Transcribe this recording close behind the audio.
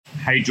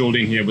Hey,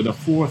 Jordan here with the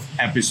fourth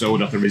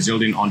episode of the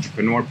Resilient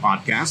Entrepreneur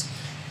podcast.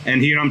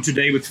 And here I'm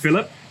today with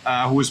Philip,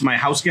 who is my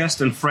house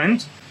guest and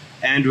friend,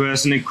 and who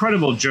has an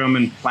incredible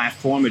German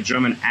platform, a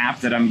German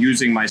app that I'm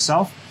using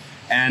myself.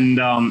 And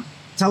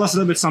tell us a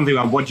little bit something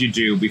about what you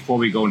do before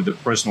we go into the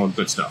personal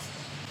good stuff.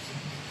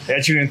 Yeah,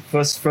 Julian,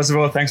 first of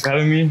all, thanks for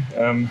having me.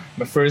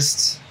 My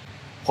first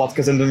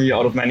podcast interview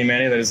out of many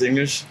that is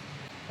English.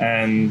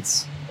 And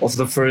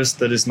also the first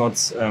that is not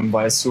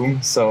via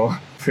Zoom, so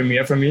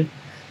premiere for me.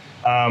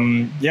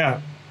 You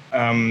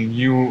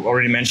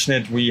already mentioned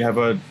it. We have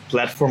a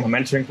platform, a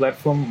mentoring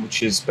platform,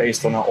 which is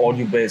based on an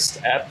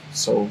audio-based app.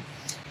 So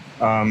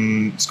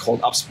it's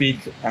called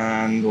Upspeak.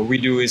 And what we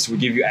do is we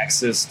give you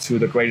access to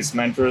the greatest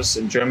mentors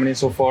in Germany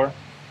so far.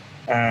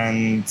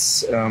 And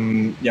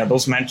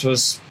those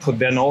mentors put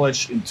their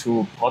knowledge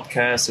into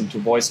podcasts, into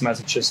voice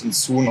messages, and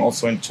soon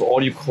also into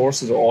audio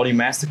courses or audio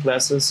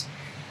masterclasses,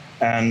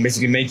 and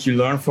basically make you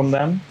learn from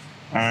them.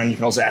 And you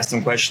can also ask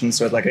them questions.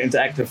 So it's like an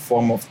interactive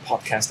form of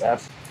podcast app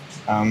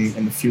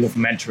in the field of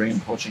mentoring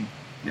and coaching.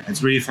 Yeah,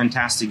 it's really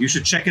fantastic. You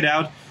should check it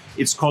out.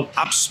 It's called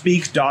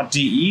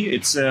upspeak.de.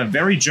 It's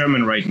very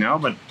German right now,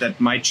 but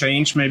that might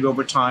change maybe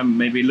over time,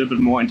 maybe a little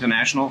bit more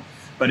international.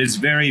 But it's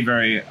very,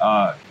 very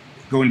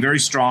going very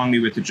strongly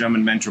with the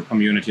German mentor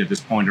community at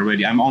this point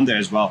already. I'm on there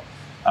as well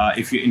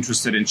if you're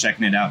interested in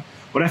checking it out.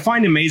 What I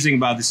find amazing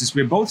about this is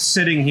we're both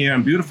sitting here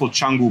in beautiful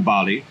Chango,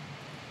 Bali.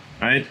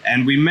 Right?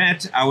 And we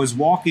met, I was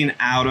walking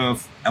out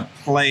of a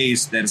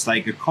place that's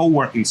like a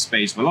co-working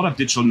space where a lot of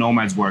digital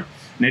nomads work.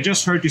 And I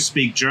just heard you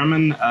speak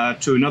German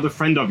to another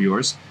friend of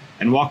yours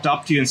and walked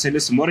up to you and said,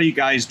 listen, what are you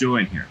guys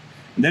doing here?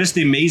 And that is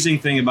the amazing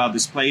thing about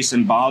this place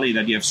in Bali,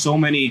 that you have so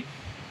many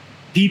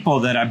people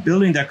that are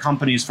building their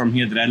companies from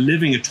here, that are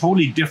living a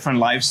totally different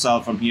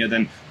lifestyle from here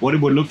than what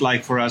it would look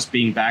like for us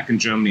being back in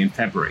Germany in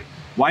February.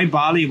 Why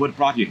Bali? What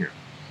brought you here?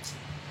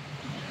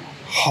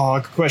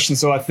 Good question.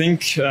 So I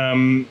think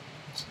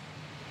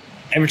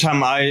every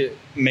time I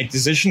make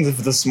decisions, if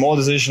it's a small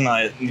decision,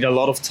 I need a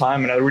lot of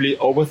time and I really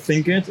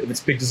overthink it. If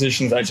it's big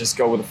decisions, I just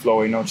go with the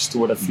flow, just do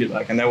what I feel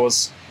like. And that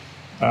was,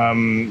 I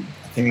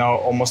think now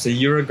almost a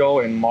year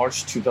ago in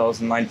March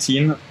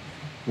 2019,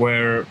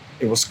 where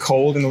it was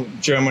cold in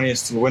Germany,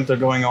 it's still winter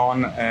going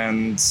on.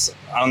 And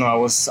I don't know, I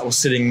was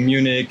sitting in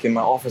Munich, in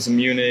my office in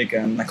Munich,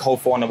 and my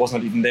co-founder was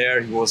not even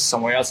there. He was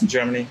somewhere else in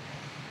Germany.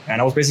 And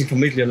I was basically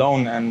completely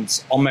alone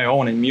and on my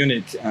own in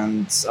Munich.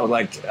 And I was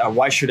like,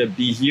 why should I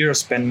be here,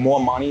 spend more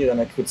money than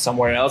I could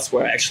somewhere else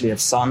where I actually have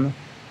sun,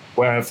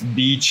 where I have a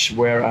beach,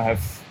 where I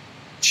have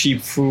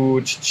cheap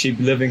food, cheap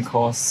living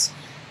costs.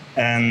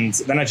 And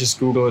then I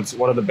just Googled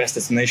what are the best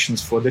destinations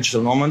for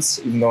digital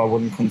nomads, even though I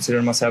wouldn't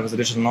consider myself as a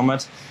digital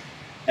nomad.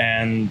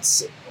 And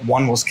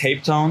one was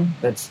Cape Town,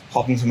 that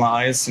popped into my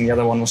eyes, and the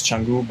other one was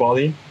Chango,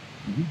 Bali.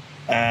 Mm-hmm.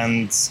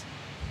 And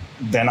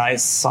then I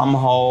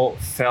somehow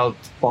felt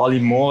Bali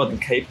more than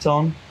Cape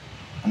Town,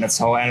 and that's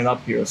how I ended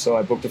up here. So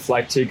I booked a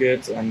flight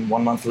ticket, and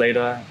 1 month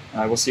later,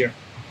 I was here.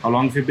 How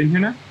long have you been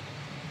here now?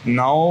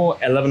 Now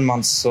 11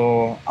 months.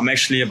 So I'm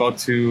actually about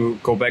to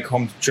go back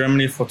home to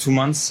Germany for 2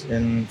 months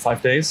in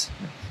 5 days.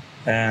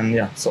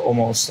 And so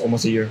almost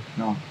a year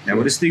now. Yeah,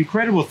 what is the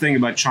incredible thing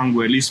about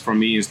Chango, at least for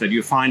me, is that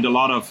you find a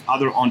lot of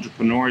other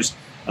entrepreneurs,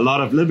 a lot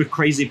of little bit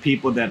crazy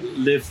people that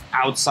live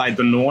outside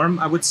the norm,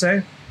 I would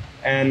say.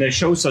 And it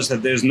shows us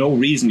that there's no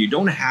reason. You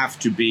don't have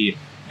to be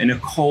in a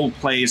cold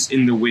place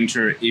in the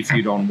winter if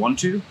you don't want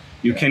to.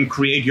 You can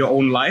create your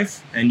own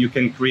life and you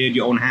can create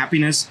your own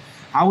happiness.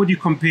 How would you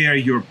compare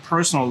your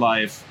personal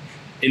life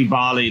in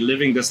Bali,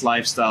 living this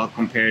lifestyle,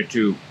 compared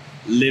to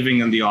living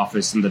in the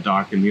office in the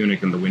dark in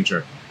Munich in the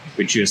winter,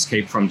 which you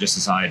escaped from just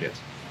as I did?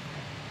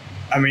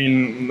 I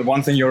mean, the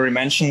one thing you already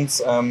mentioned,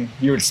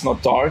 here it's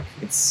not dark.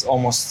 It's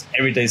almost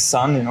everyday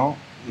sun,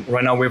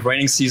 Right now we have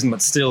raining season,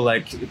 but still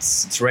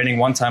it's raining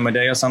one time a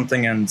day or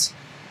something. And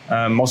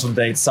most of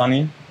the day it's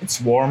sunny.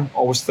 It's warm,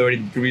 always 30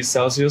 degrees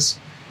Celsius.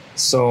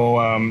 So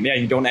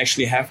you don't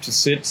actually have to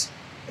sit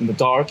in the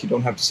dark. You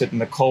don't have to sit in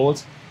the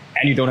cold,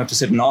 and you don't have to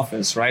sit in the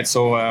office, right?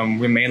 So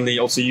we're mainly,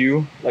 also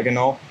you're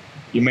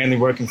mainly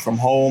working from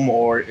home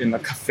or in a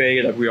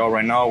cafe like we are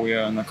right now. We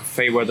are in a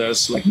cafe where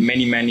there's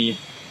many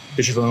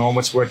digital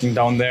nomads working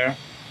down there.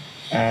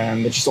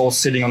 And they're just all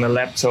sitting on the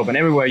laptop, and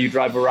everywhere you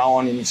drive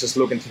around and you just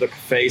look into the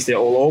cafes, they're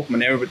all open,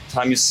 and every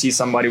time you see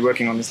somebody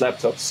working on this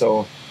laptop.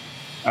 So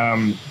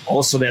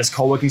also there's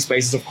co-working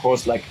spaces, of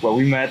course, like where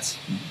we met,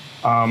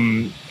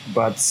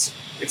 but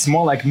it's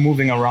more like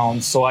moving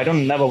around. So I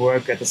don't never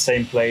work at the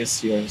same place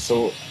here.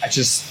 So I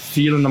just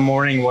feel in the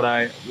morning where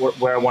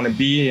I want to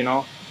be,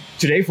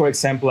 Today, for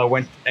example,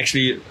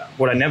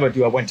 what I never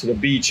do, I went to the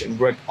beach and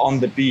worked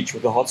on the beach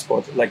with a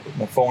hotspot, like with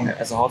my phone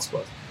as a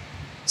hotspot.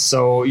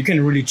 So you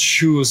can really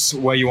choose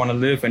where you want to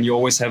live, and you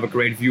always have a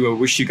great view. I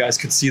wish you guys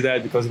could see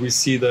that, because we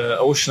see the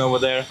ocean over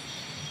there.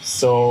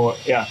 So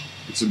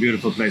it's a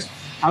beautiful place.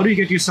 How do you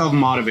get yourself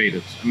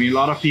motivated? I mean, a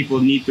lot of people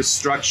need this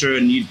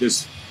structure, need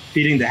this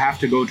feeling they have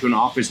to go to an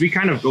office. We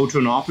kind of go to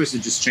an office,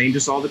 it just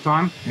changes all the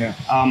time. Yeah.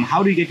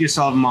 How do you get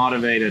yourself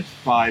motivated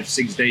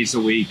 5-6 days a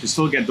week to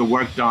still get the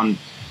work done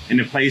in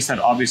a place that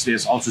obviously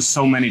has also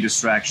so many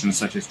distractions,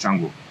 such as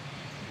Chango?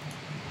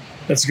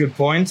 That's a good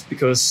point,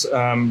 because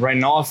right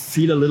now I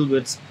feel a little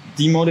bit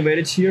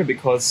demotivated here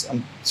because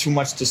I'm too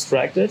much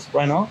distracted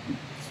right now.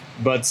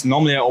 But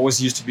normally I always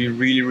used to be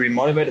really, really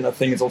motivated, and I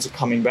think it's also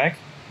coming back.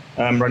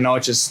 Right now I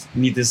just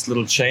need this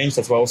little change.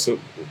 That's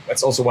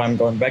also why I'm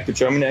going back to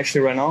Germany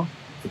actually right now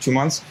for 2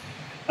 months.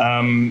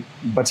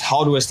 But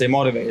how do I stay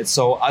motivated?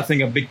 So I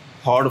think a big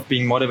part of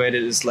being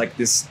motivated is like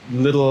this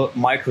little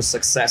micro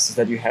successes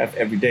that you have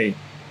every day,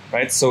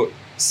 right? So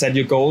set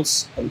your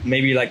goals.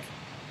 Maybe like,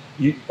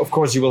 of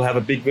course you will have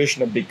a big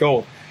vision, a big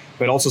goal,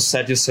 but also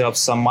set yourself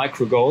some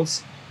micro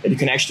goals that you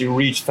can actually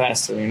reach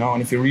faster, you know?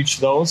 And if you reach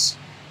those,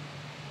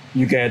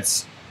 you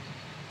get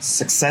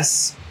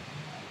success.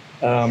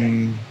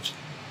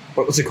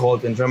 What's it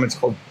called in German? It's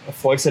called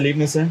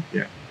Erfolgserlebnisse.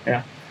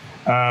 Yeah.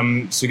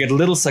 So you get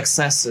little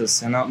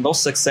successes, and those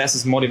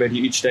successes motivate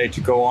you each day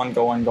to go on.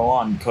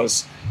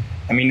 Because,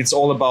 I mean, it's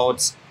all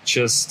about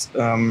just,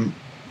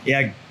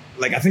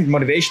 like I think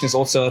motivation is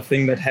also a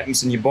thing that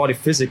happens in your body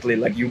physically.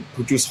 Like you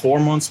produce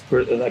hormones,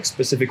 like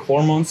specific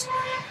hormones,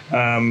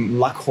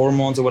 luck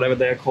hormones or whatever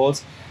they're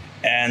called.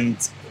 And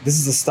this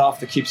is the stuff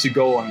that keeps you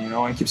going, you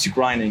know, and keeps you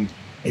grinding.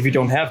 If you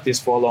don't have this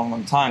for a long,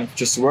 long time, if you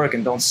just work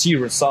and don't see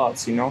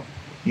results, you know,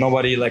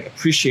 nobody like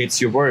appreciates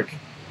your work,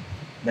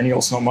 then you're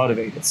also not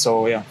motivated.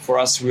 So yeah, for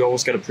us, we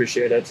always get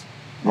appreciated.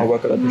 Our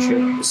work got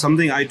appreciated.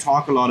 Something I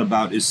talk a lot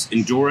about is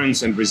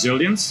endurance and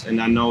resilience.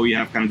 And I know you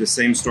have kind of the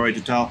same story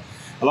to tell.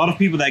 A lot of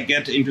people that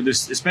get into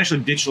this, especially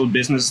digital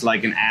business,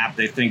 like an app,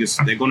 they think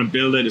they're going to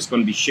build it. It's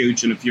going to be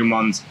huge in a few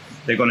months.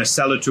 They're going to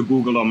sell it to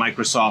Google or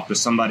Microsoft or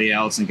somebody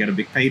else and get a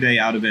big payday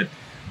out of it.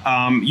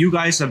 You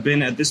guys have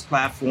been at this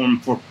platform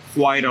for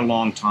quite a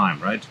long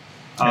time, right?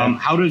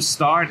 How did it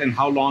start, and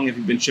how long have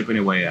you been chipping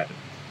away at it?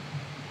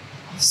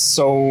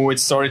 So it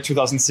started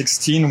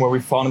 2016, where we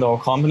founded our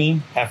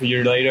company. Half a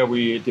year later,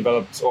 we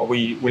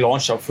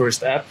launched our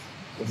first app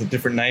with a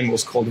different name. It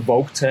was called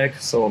VogueTag,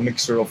 so a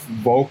mixture of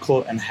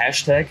vocal and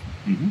hashtag.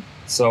 Mm-hmm.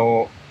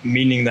 So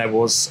meaning that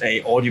was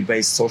a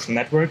audio-based social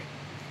network.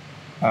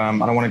 I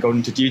don't want to go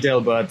into detail,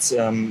 but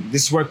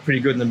this worked pretty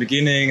good in the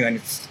beginning, and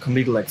it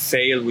completely like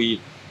failed. We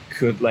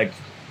could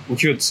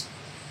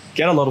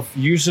get a lot of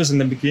users in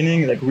the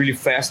beginning, like really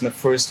fast in the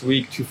first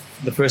week.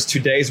 The first 2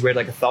 days, we had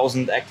like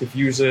 1,000 active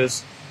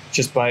users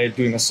just by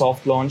doing a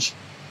soft launch.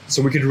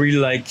 So we could really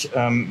like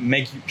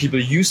make people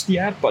use the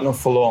app, but not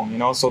for long, you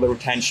know. So the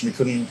retention, we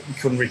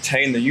couldn't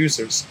retain the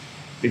users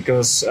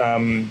because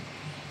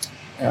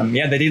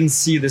they didn't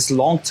see this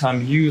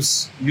long-term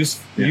use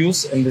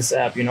in this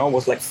app. You know, it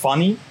was like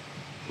funny,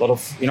 a lot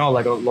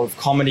of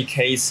comedy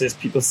cases.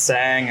 People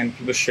sang and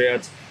people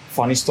shared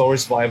funny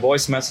stories via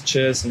voice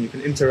messages, and you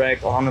can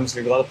interact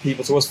anonymously with other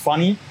people. So it was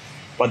funny,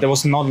 but there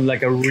was not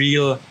like a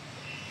real,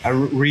 I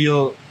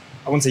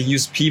wouldn't say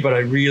USP, but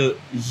a real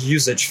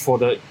usage for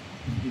the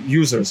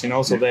users, you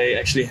know, so they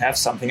actually have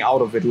something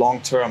out of it long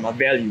term, a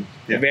value.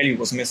 The value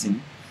was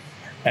missing.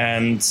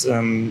 And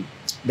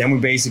then we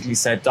basically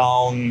sat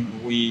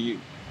down, we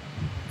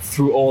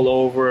threw it all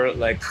over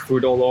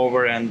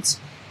and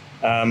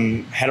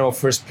had our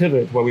first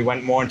pivot where we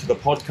went more into the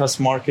podcast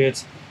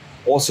market.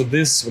 Also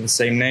this with the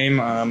same name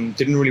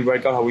didn't really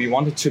work out how we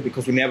wanted to,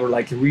 because we never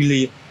like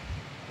really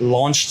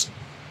launched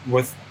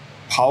with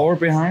power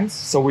behind.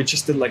 So we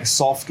just did like a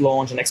soft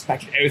launch and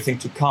expected everything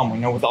to come, you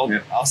know, without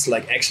us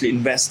like actually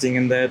investing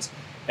in that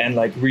and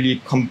like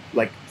really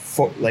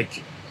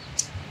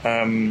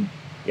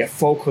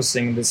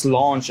focusing this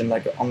launch and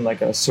like on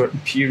like a certain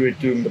period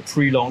doing the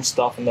pre-launch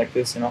stuff and like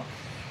this, you know.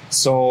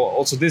 So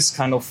also this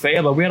kind of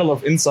failed, but we had a lot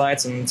of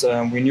insights,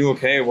 and we knew,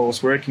 okay, what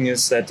was working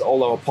is that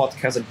all our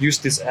podcasts that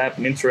used this app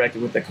and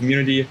interacted with the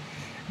community,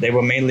 they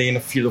were mainly in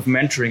the field of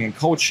mentoring and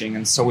coaching.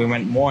 And so we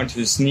went more into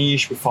this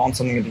niche. We found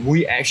something that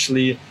we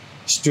actually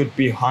stood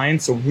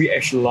behind. So we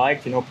actually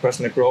liked, you know,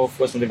 personal growth,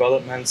 personal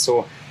development.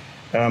 So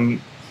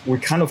we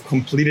kind of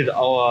completed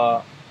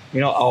our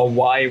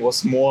why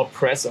was more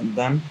present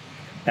then.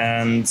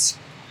 And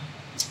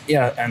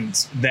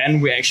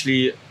then we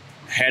actually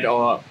had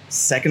our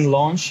second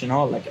launch, you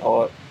know, like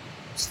our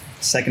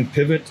second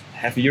pivot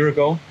half a year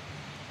ago.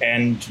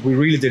 And we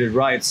really did it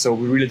right. So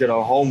we really did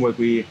our homework.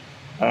 We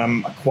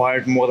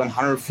acquired more than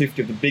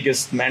 150 of the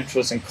biggest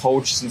mentors and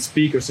coaches and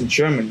speakers in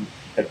Germany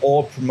that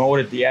all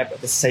promoted the app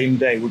at the same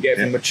day. We gave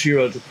them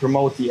material to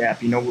promote the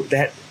app. You know,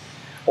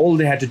 all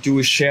they had to do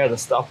is share the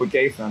stuff we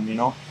gave them, you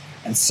know.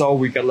 And so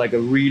we got like a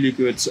really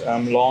good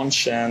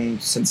launch.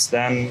 And since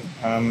then,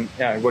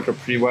 it worked out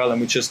pretty well. And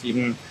we just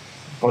even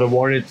got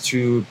awarded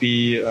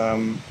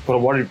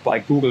by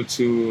Google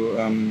to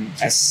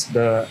as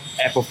the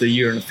app of the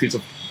year in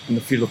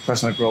the field of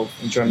personal growth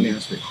in Germany.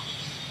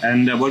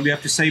 And what we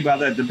have to say about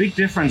that, the big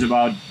difference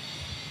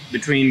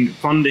between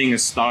funding a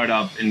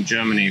startup in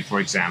Germany, for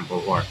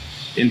example, or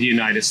in the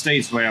United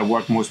States, where I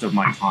work most of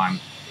my time,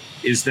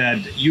 is that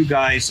you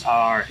guys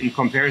are, in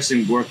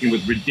comparison, working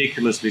with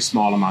ridiculously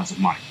small amounts of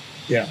money.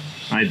 Yeah.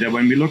 Right. That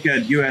when we look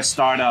at US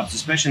startups,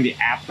 especially in the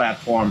app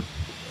platform,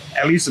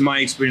 at least in my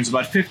experience,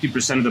 about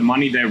 50% of the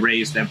money they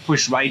raise, they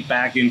push right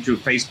back into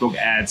Facebook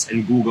ads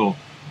and Google,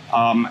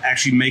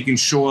 actually making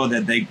sure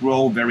that they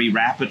grow very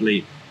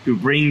rapidly to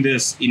bring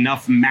this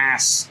enough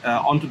mass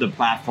onto the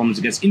platforms.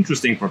 It gets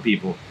interesting for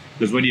people,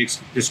 because what you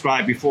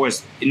described before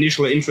is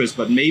initial interest,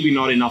 but maybe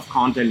not enough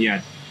content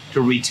yet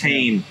to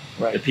retain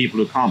the people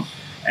who come.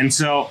 And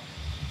so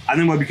I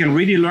think what we can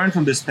really learn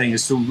from this thing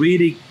is to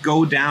really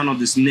go down on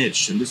this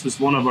niche. And this was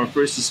one of our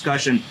first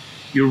discussion.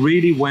 You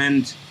really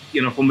went,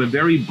 from a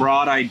very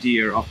broad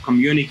idea of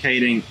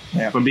communicating,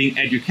 from being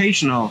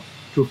educational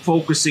to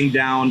focusing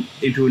down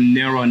into a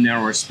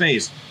narrower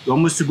space. You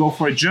almost to go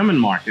for a German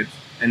market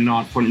and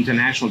not for an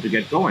international to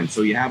get going.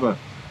 So you have a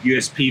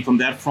USP from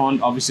that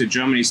front. Obviously,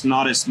 Germany is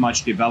not as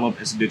much developed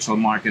as a digital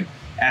market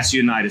as the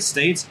United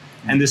States.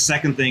 And the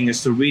second thing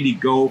is to really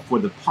go for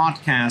the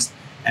podcast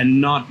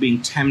and not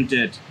being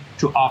tempted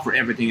to offer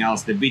everything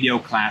else, the video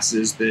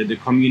classes, the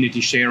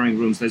community sharing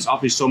rooms. There's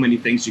obviously so many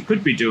things you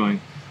could be doing,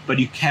 but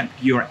you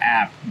kept your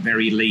app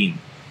very lean,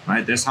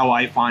 right? That's how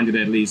I find it,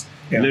 at least.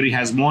 It literally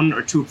has 1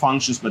 or 2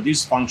 functions, but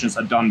these functions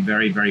are done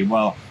very, very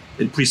well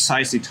and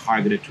precisely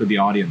targeted to the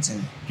audience.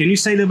 Can you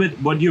say a little bit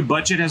what your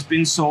budget has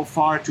been so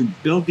far to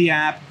build the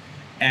app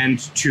and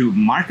to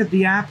market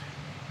the app?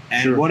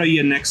 And what are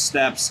your next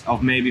steps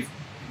of maybe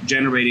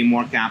generating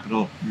more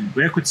capital?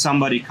 Where could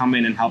somebody come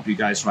in and help you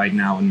guys right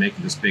now and make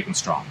this big and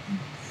strong?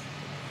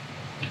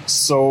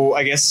 So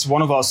I guess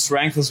one of our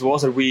strengths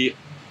was that we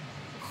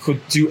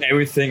could do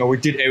everything, or we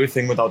did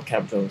everything without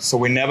capital. So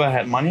we never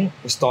had money.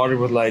 We started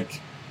with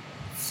like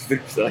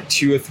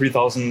 $2,000 or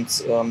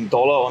 $3,000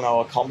 on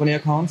our company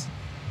account,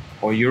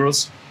 or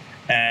euros,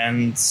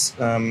 and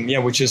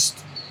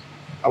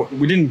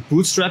we didn't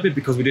bootstrap it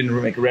because we didn't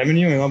make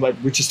revenue, but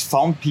we just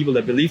found people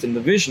that believed in the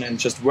vision and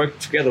just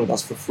worked together with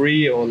us for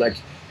free, or like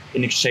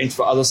in exchange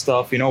for other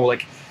stuff.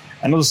 Like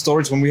I know the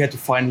stories when we had to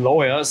find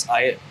lawyers.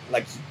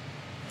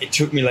 It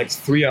took me like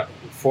 3 or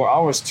 4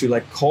 hours to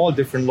like call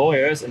different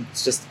lawyers and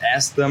just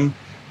ask them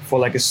for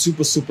like a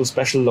super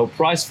special low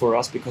price for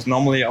us, because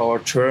normally our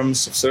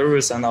terms of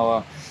service and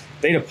our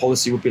data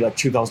policy would be like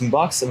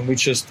 $2,000, and we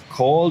just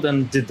called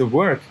and did the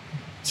work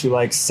to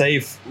like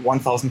save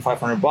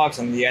 $1,500,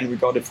 and in the end we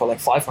got it for like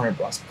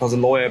 $500 because the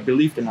lawyer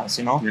believed in us,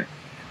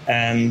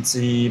 and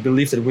he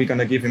believed that we're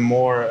gonna give him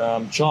more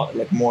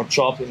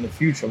jobs in the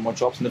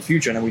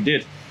future, and we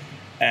did.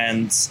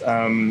 And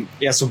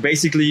so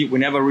basically we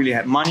never really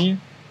had money.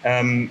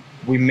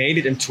 We made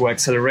it into an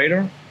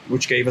accelerator,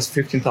 which gave us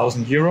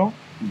 €15,000.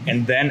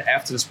 And then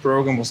after this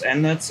program was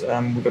ended,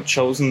 we got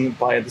chosen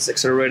by this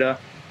accelerator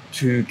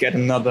to get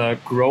another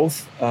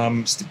growth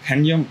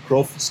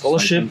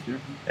scholarship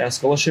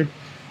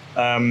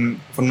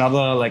for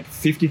another like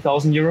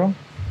 €50,000.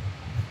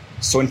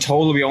 So in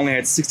total, we only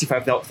had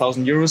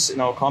 €65,000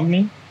 in our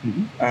company,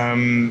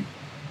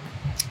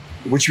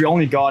 which we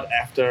only got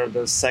after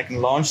the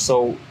second launch.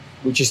 So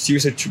we just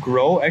used it to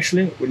grow,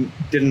 actually. We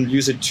didn't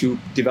use it to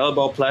develop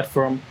our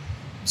platform,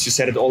 to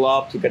set it all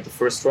up, to get the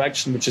first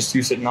traction. We just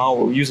use it now.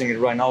 We're using it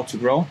right now to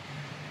grow.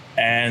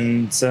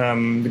 And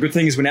the good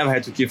thing is we never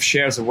had to give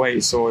shares away.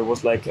 So it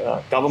was like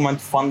a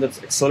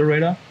government-funded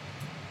accelerator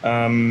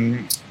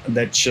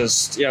that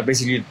just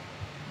basically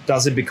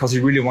does it because he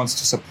really wants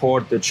to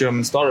support the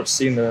German startup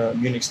scene,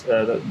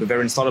 the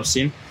Bavarian startup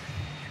scene.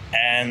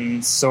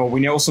 And so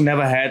we also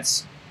never had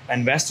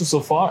investors so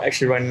far.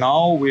 Actually, right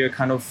now we are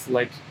kind of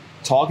like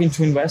talking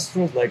to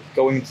investors, like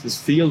going into this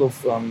field of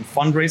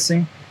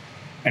fundraising.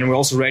 And we're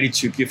also ready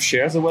to give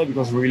shares away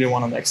because we really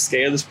want to like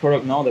scale this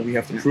product now that we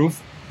have the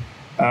proof.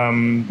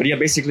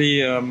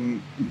 Basically,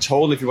 in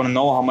total, if you want to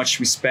know how much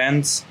we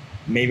spent,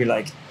 maybe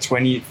like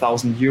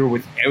 €20,000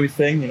 with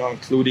everything,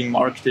 including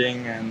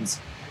marketing and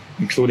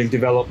including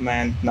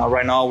development.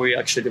 Right now we're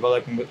actually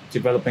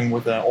developing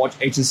with an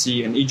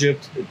agency in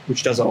Egypt,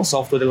 which does our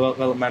software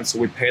development. So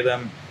we pay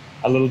them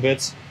a little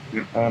bit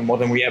more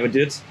than we ever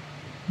did.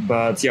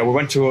 But we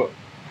went to,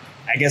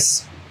 I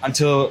guess,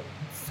 until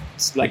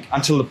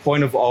the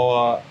point of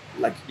our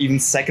like even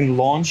second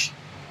launch,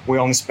 we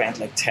only spent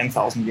like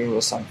 €10,000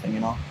 or something,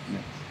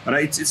 But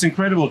it's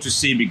incredible to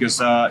see because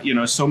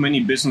so many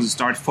businesses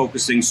start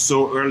focusing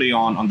so early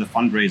on the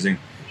fundraising,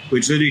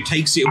 which literally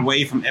takes you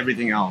away from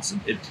everything else.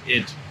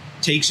 It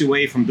takes you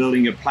away from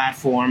building a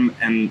platform,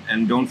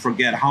 and don't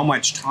forget how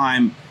much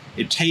time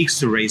it takes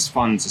to raise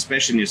funds,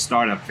 especially in your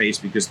startup phase,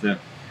 because the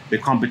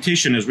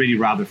competition is really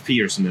rather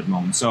fierce in that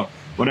moment. So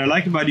what I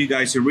like about you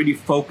guys, you really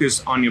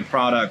focus on your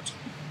product.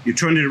 You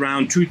turned it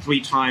around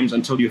 2-3 times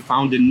until you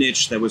found a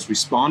niche that was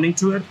responding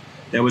to it,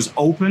 that was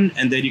open,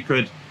 and that you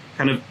could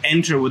kind of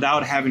enter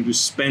without having to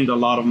spend a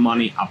lot of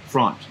money up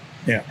front.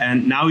 Yeah.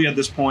 And now you're at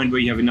this point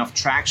where you have enough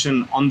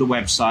traction on the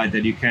website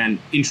that you can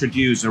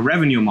introduce a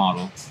revenue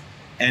model.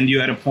 And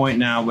you're at a point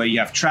now where you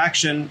have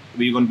traction,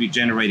 where you're going to be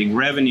generating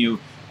revenue,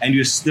 and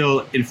you're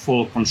still in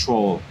full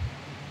control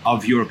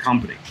of your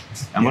company.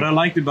 And what I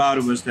liked about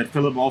it was that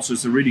Philip also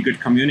is a really good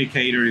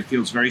communicator. He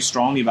feels very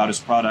strongly about his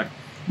product.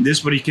 This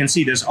is what you can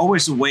see. There's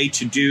always a way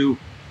to do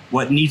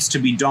what needs to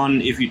be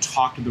done if you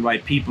talk to the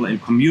right people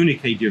and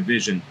communicate your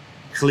vision.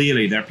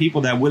 clearly. There are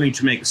people that are willing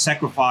to make a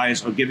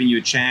sacrifice or giving you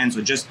a chance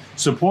or just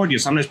support you.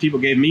 Sometimes people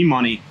gave me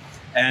money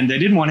and they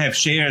didn't want to have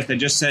shares. They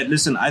just said,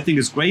 listen, I think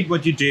it's great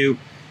what you do.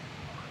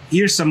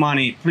 Here's some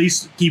money.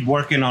 Please keep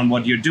working on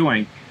what you're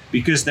doing,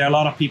 because there are a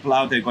lot of people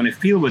out there going to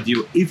feel with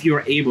you if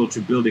you're able to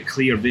build a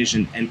clear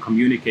vision and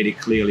communicate it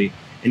clearly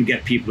and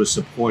get people to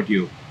support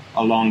you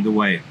along the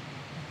way.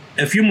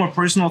 A few more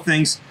personal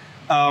things.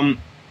 A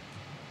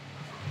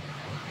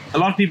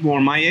lot of people are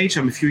my age.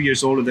 I'm a few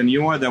years older than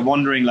you are. They're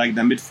wondering, like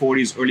their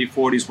mid-40s, early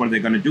 40s, what they're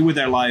going to do with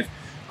their life,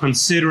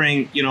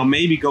 considering,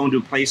 maybe going to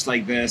a place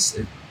like this,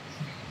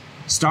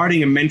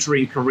 starting a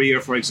mentoring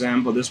career, for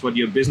example. This is what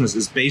your business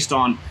is based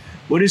on.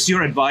 What is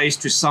your advice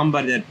to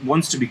somebody that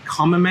wants to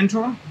become a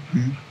mentor?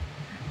 Mm-hmm.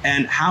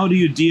 And how do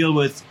you deal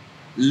with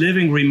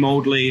living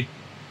remotely?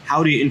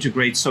 How do you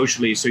integrate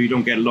socially so you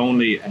don't get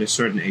lonely at a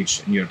certain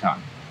age in your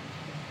time?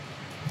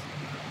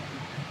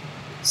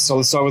 So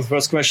let's start with the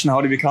first question: how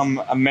to become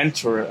a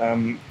mentor?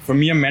 For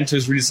me, a mentor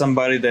is really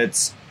somebody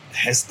that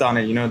has done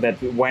it,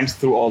 that went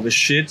through all the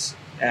shit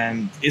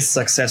and is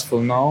successful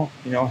now,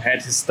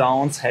 had his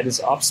downs, had his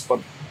ups, but,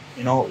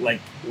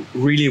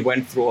 really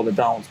went through all the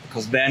downs,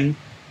 because then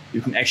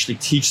you can actually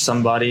teach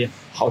somebody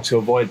how to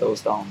avoid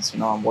those downs,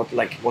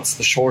 what's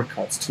the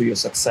shortcuts to your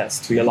success,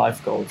 to your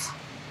life goals.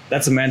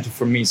 That's a mentor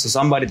for me. So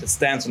somebody that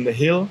stands on the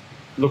hill,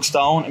 looks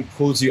down and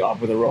pulls you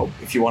up with a rope,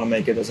 if you want to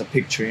make it as a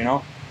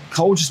picture,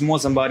 Coach is more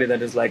somebody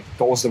that is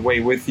goes the way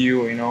with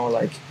you,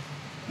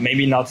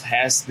 maybe not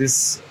has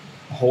this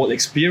whole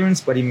experience,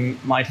 but he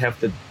might have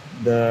the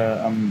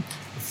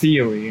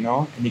theory,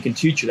 and he can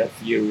teach you that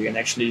theory and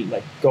actually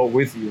go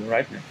with you,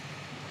 right? Yeah.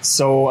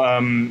 So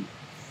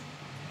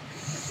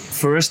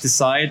first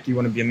decide, you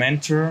want to be a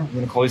mentor, you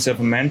want to call yourself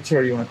a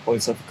mentor, you want to call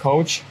yourself a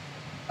coach.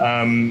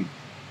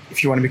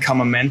 If you want to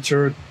become a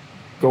mentor,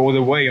 go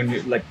the way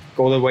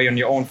on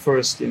your own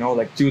first,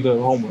 do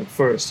the homework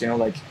first,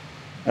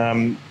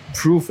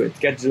 prove it,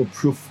 get to a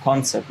proof of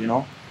concept,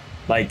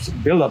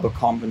 build up a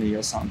company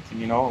or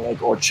something,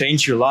 or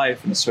change your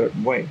life in a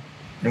certain way.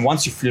 And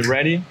once you feel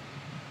ready,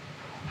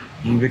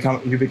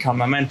 you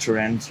become a mentor,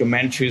 and your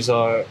mentors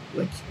are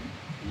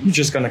you're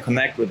just going to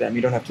connect with them.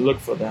 You don't have to look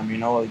for them,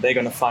 they're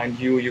going to find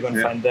you, you're going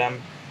to find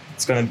them.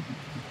 It's going to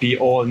be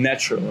all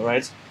natural,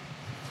 right?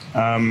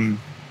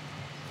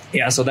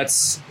 So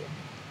that's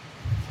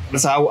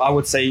how I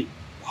would say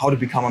how to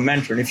become a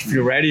mentor. And if you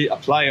feel ready,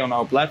 apply on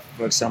our platform,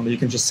 for example. You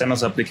can just send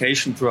us an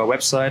application through our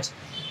website,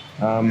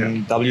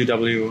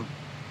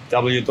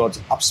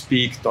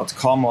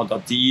 www.upspeak.com or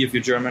 .de if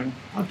you're German.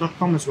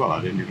 .com as well,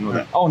 I didn't even know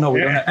that. Oh, no,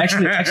 we don't have,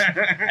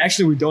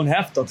 actually we don't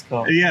have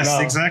 .com. Yes, no.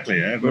 Exactly.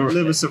 We're a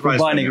little bit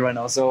surprised. We're buying it right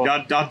now. So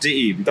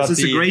 .de, because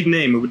it's a great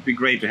name. It would be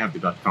great to have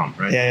the .com,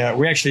 right? Yeah.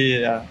 We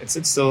actually, it's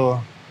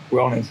still,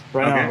 we're on it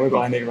right now. We're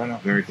buying it right now.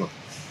 Very cool.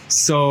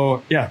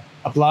 So,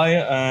 apply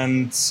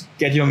and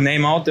get your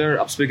name out there.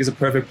 Upspeak is a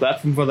perfect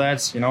platform for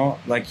that.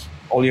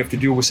 All you have to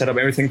do, we set up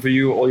everything for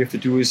you. All you have to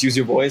do is use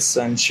your voice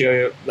and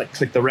share,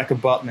 click the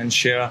record button and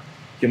share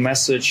your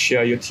message,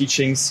 share your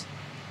teachings,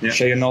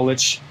 share your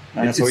knowledge.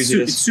 And that's how easy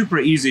it is. It's super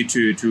easy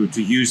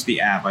to use the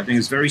app. I think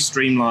it's very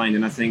streamlined.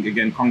 And I think,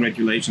 again,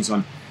 congratulations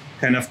on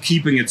kind of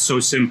keeping it so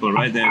simple,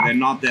 right? There are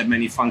not that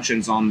many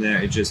functions on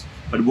there.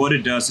 But what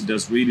it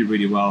does really,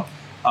 really well.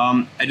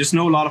 I just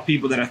know a lot of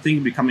people that I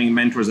think becoming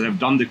mentors that have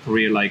done the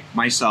career like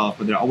myself,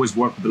 but they always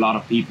work with a lot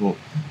of people.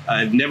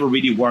 I've never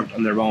really worked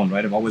on their own,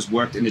 right? I've always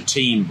worked in a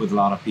team with a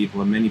lot of people,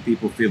 and many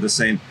people feel the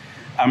same.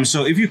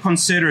 So if you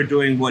consider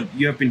doing what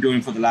you have been doing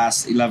for the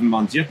last 11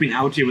 months, you have been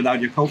out here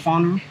without your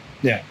co-founder?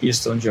 Yeah, he's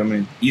still in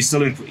Germany.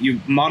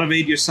 You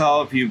motivate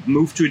yourself, you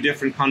move to a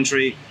different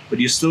country, but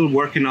you're still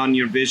working on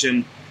your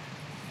vision.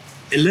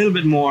 A little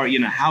bit more,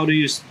 how do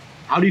you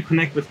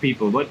connect with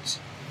people? What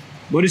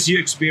is your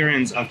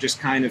experience of just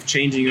kind of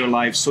changing your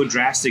life so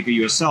drastically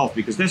yourself?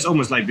 Because that's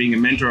almost like being a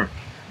mentor.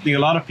 I think a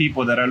lot of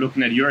people that are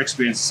looking at your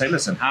experience say,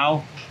 listen,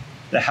 how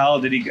the hell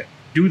did he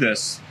do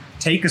this?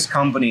 Take his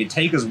company,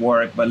 take his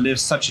work, but live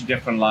such a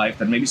different life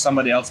that maybe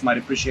somebody else might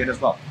appreciate as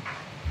well.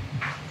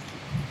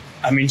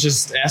 I mean,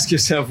 just ask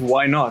yourself,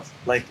 why not?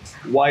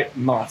 Why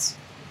not?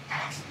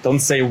 Don't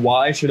say,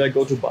 why should I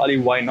go to Bali?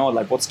 Why not?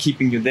 What's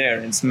keeping you there?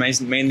 It's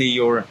mainly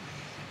your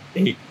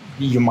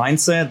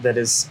mindset that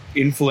is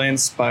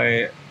influenced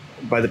by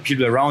the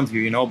people around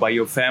you, by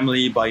your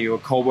family, by your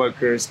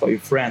coworkers, by your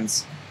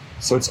friends.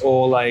 So it's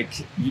all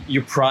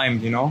you're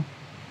primed,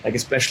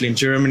 especially in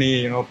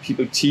Germany,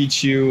 people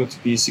teach you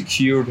to be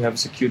secure, to have a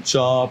secure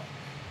job,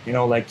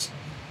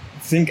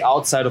 think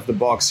outside of the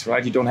box,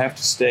 right? You don't have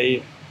to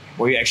stay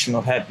where you're actually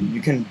not happy.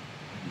 You can,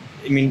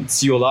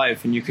 it's your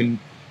life, and you can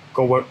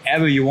go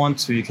wherever you want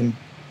to. You can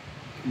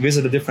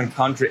visit a different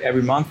country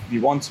every month if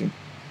you want to,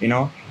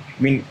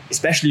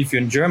 especially if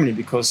you're in Germany,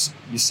 because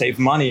you save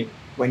money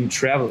when you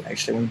travel.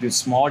 Actually, when you do it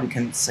smart, you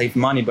can save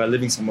money by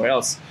living somewhere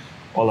else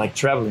or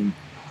traveling.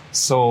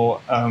 So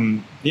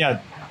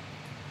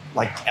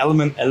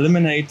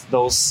eliminate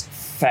those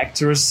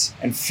factors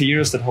and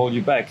fears that hold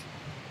you back.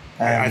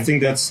 I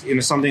think that's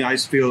something I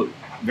feel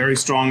very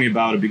strongly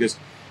about it, because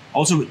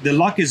Also, the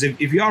luck is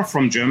if you are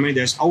from Germany,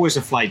 there's always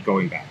a flight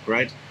going back,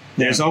 right?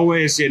 There's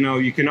always,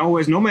 you can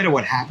always, no matter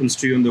what happens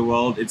to you in the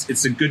world,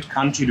 it's a good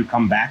country to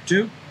come back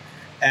to.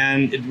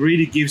 And it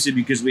really gives you,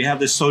 because we have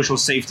this social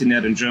safety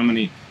net in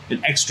Germany,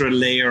 an extra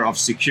layer of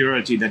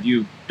security that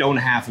you don't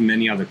have in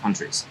many other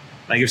countries.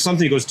 Like if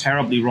something goes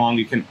terribly wrong,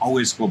 you can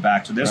always go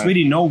back to. There's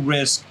really no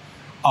risk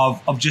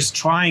of just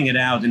trying it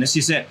out. And as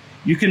you said,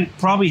 you can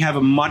probably have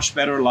a much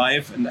better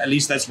life. And at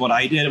least that's what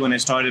I did when I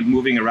started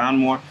moving around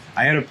more.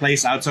 I had a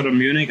place outside of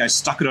Munich. I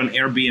stuck it on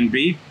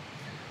Airbnb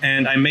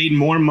and I made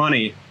more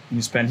money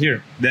you spend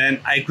here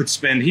than I could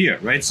spend here,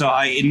 right? So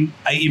I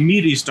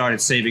immediately started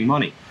saving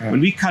money.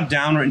 When we cut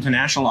down our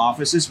international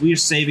offices, we are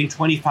saving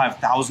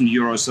 25,000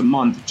 euros a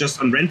month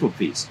just on rental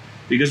fees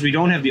because we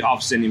don't have the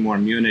office anymore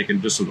in Munich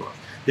and Düsseldorf.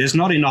 There's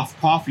not enough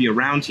coffee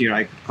around here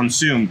I could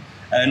consume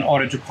in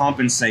order to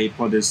compensate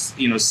for this,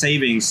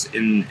 savings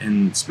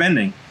in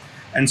spending.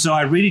 And so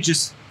I really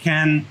just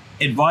can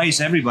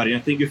advise everybody,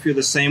 and I think you feel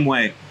the same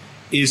way,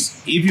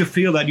 is if you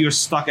feel that you're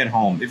stuck at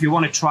home, if you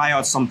want to try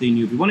out something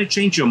new, if you want to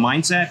change your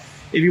mindset,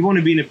 if you want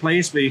to be in a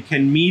place where you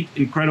can meet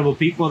incredible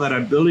people that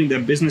are building their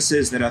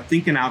businesses, that are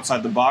thinking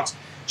outside the box,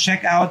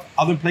 check out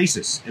other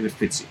places if it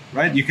fits you,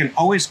 right? You can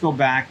always go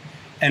back,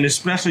 and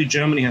especially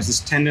Germany has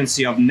this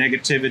tendency of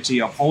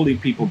negativity, of holding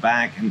people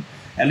back. And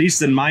at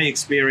least in my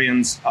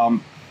experience,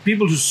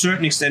 people to a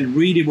certain extent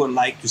really would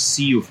like to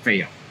see you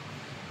fail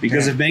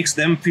because it makes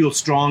them feel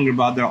stronger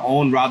about their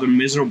own rather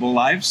miserable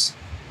lives.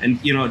 And,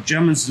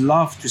 Germans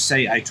love to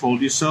say, I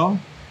told you so,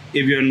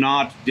 if you're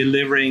not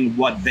delivering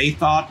what they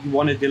thought you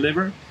want to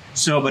deliver.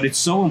 But it's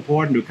so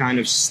important to kind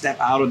of step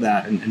out of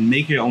that and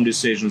make your own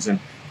decisions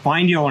and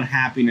find your own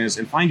happiness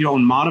and find your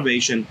own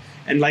motivation.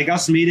 And like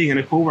us meeting in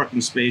a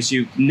co-working space,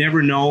 you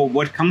never know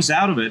what comes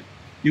out of it.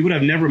 We would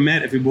have never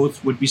met if we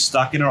both would be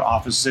stuck in our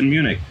offices in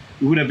Munich.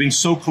 We would have been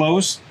so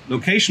close,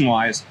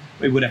 location-wise,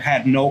 we would have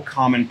had no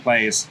common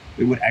place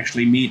we would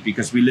actually meet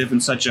because we live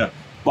in such a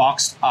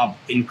boxed up,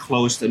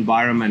 enclosed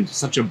environment,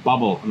 such a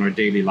bubble in our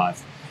daily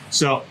life.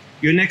 So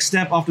your next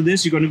step after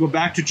this, you're going to go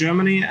back to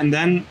Germany and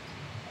then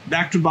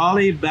back to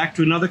Bali, back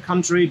to another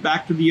country,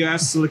 back to the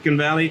US, Silicon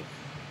Valley.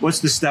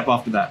 What's the step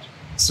after that?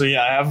 So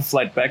I have a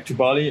flight back to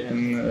Bali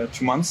in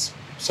 2 months.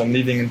 So I'm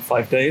leaving in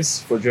 5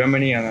 days for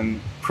Germany and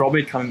then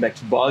probably coming back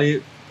to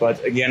Bali.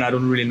 But again, I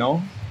don't really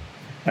know.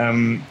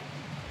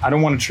 I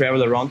don't want to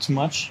travel around too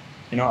much.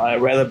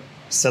 I'd rather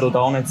settle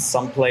down at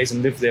some place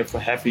and live there for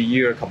half a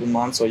year, a couple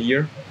months or a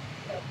year.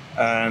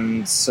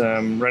 And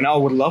right now I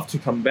would love to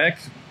come back,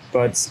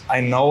 but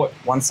I know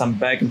once I'm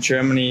back in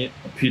Germany,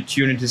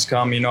 opportunities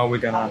come, we're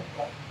gonna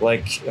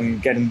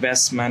get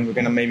investment, we're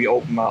gonna maybe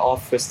open my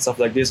office and stuff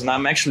like this. And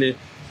I'm actually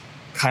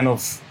kind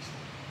of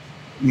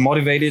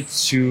motivated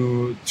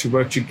to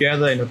work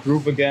together in a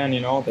group again,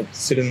 that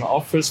sit in the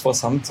office for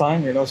some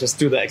time, just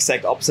do the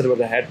exact opposite of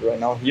what I had right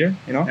now here,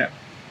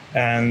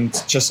 And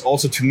just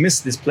also to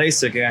miss this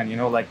place again,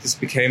 this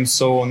became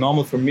so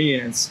normal for me,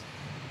 and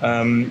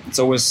it's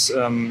always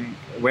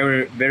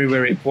very, very,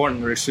 very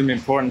important, or extremely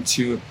important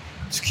to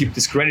keep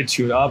this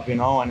gratitude up,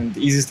 And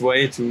the easiest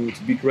way to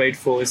be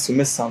grateful is to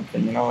miss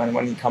something, And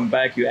when you come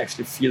back, you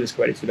actually feel this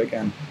gratitude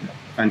again.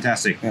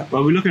 Fantastic. Yeah.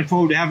 Well, we're looking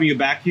forward to having you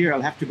back here.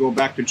 I'll have to go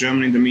back to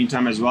Germany in the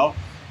meantime as well.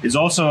 It's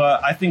also,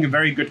 I think, a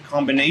very good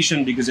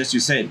combination because, as you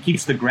say, it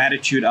keeps the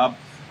gratitude up.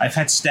 I've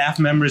had staff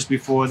members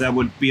before that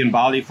would be in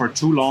Bali for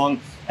too long,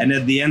 and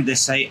at the end they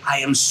say, I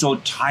am so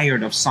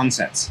tired of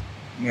sunsets.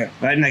 Yeah.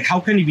 Right? And how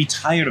can you be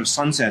tired of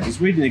sunsets?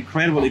 It's really an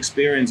incredible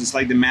experience. It's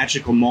like the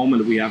magical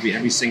moment we have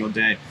every single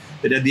day.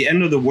 That at the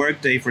end of the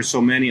workday for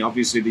so many,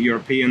 obviously the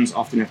Europeans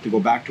often have to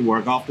go back to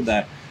work after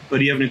that, but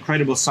you have an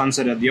incredible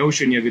sunset at the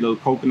ocean, you have a little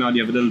coconut,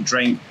 you have a little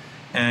drink,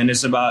 and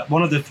it's about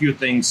one of the few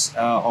things,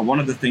 or one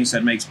of the things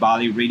that makes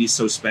Bali really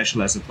so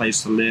special as a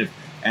place to live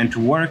and to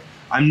work.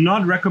 I'm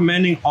not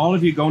recommending all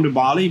of you going to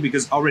Bali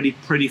because it's already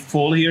pretty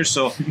full here.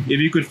 So if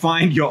you could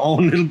find your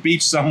own little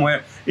beach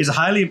somewhere, it's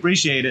highly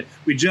appreciated.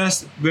 We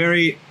just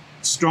very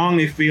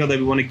strongly feel that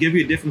we want to give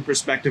you a different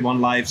perspective on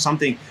life,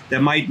 something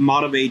that might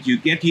motivate you,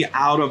 get you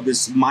out of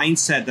this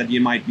mindset that you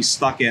might be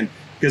stuck in,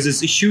 because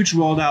it's a huge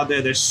world out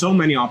there. There's so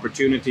many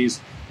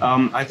opportunities.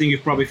 I think you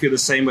probably feel the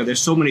same way.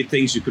 There's so many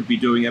things you could be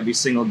doing every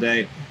single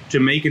day to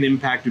make an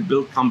impact, to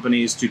build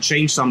companies, to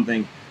change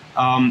something.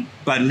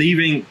 But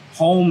leaving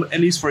home, at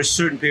least for a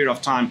certain period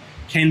of time,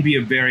 can be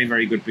a very,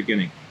 very good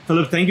beginning.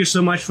 Philip, thank you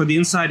so much for the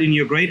insight in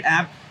your great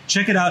app.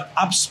 Check it out,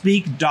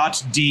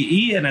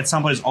 upspeak.de, and at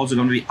some point it's also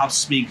going to be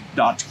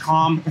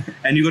upspeak.com.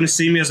 And you're going to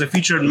see me as a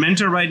featured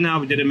mentor right now.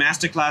 We did a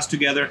masterclass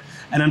together,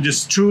 and I'm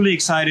just truly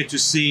excited to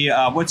see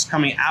what's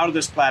coming out of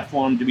this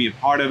platform, to be a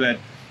part of it.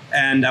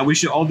 And I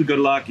wish you all the good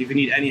luck. If you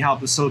need any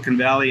help in Silicon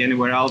Valley,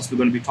 anywhere else, we're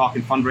going to be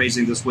talking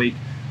fundraising this week.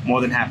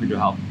 More than happy to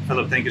help.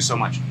 Philip, thank you so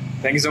much.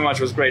 Thank you so much. It was great.